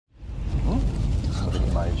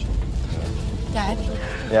marriage. Dad?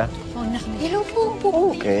 Yeah? Oh, anak. Hello po.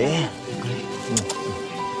 Okay.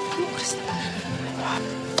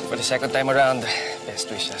 For the second time around,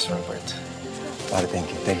 best wishes, Robert. Pare, thank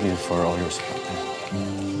you. Thank you for all your support.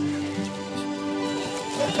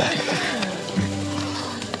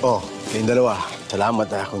 Oh, kayong dalawa.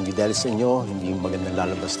 Salamat kung di dahil sa inyo, hindi magandang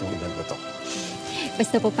lalabas ng event na to.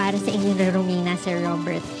 Basta po para sa inyo na Romina, Sir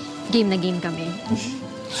Robert. Game na game kami.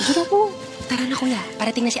 Sige na po. Tara na, kuya.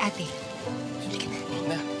 Parating na si ate.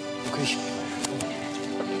 Na, okay.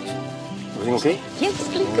 Everything okay? Yes,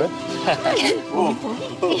 please. Good?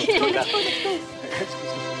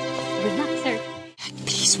 Good luck, sir.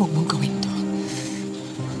 Please, huwag mong gawin to.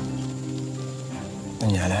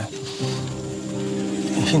 Daniela,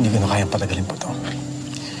 hindi ko na kayang patagalin pa to.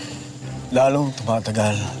 Lalong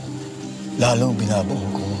tumatagal, lalong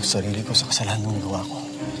binabuong ko ang sarili ko sa kasalanan ng gawa ko.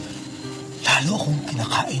 Lalo akong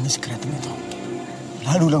kinakain ng sikreto nito.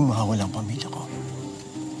 Lalo lang mahawala ang pamilya ko.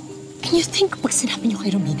 And you think pag sinabi niyo kay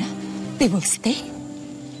Romina, they will stay?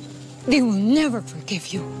 They will never forgive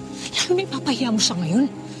you. Lalo na ipapahiya mo siya ngayon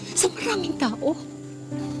sa maraming tao.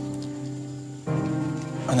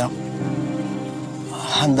 Anak,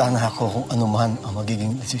 handa na ako kung ano man ang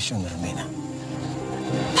magiging desisyon ni Romina.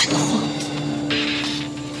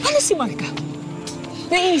 Ano si Marga?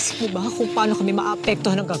 Naiisip mo ba kung paano kami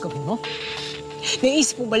maapektuhan ang gagawin mo?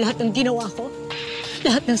 Naiisip mo ba lahat ng ginawa ko?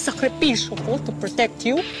 Lahat ng sakripisyo ko to protect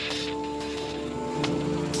you?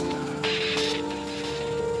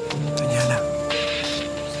 Daniela,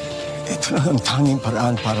 ito lang ang tanging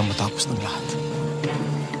paraan para matapos ng lahat.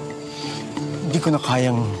 Hindi ko na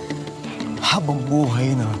kayang habang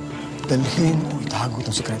buhay na dalhin o itago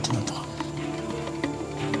itong sikreto na ito.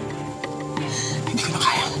 Hindi ko na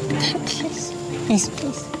kaya. Please. Please,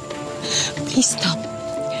 please. Please stop.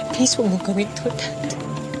 Please, huwag mong gawin to, Dad.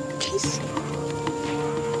 Please.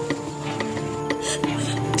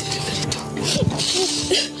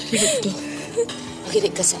 Ganito.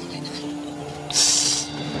 Makinig ka sa akin, ha?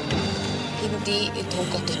 Hindi ito ang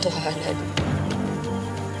katotohanan.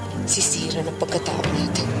 Sisira ng pagkatao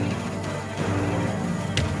natin.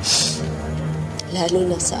 Lalo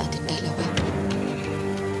na sa ating dalawa.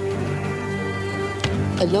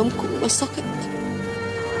 Alam kong masakit.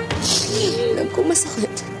 Alam kong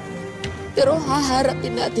masakit. Pero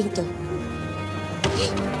haharapin natin to.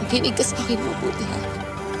 Makinig ka sa akin mabuti, ha?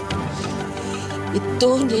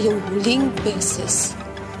 Ito na yung huling beses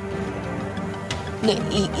na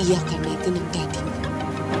iiyakan natin ang daddy mo.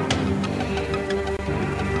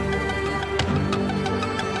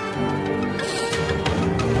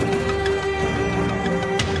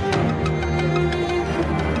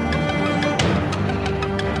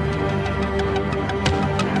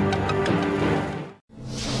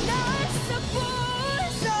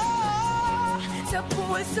 Sa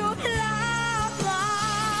puso lang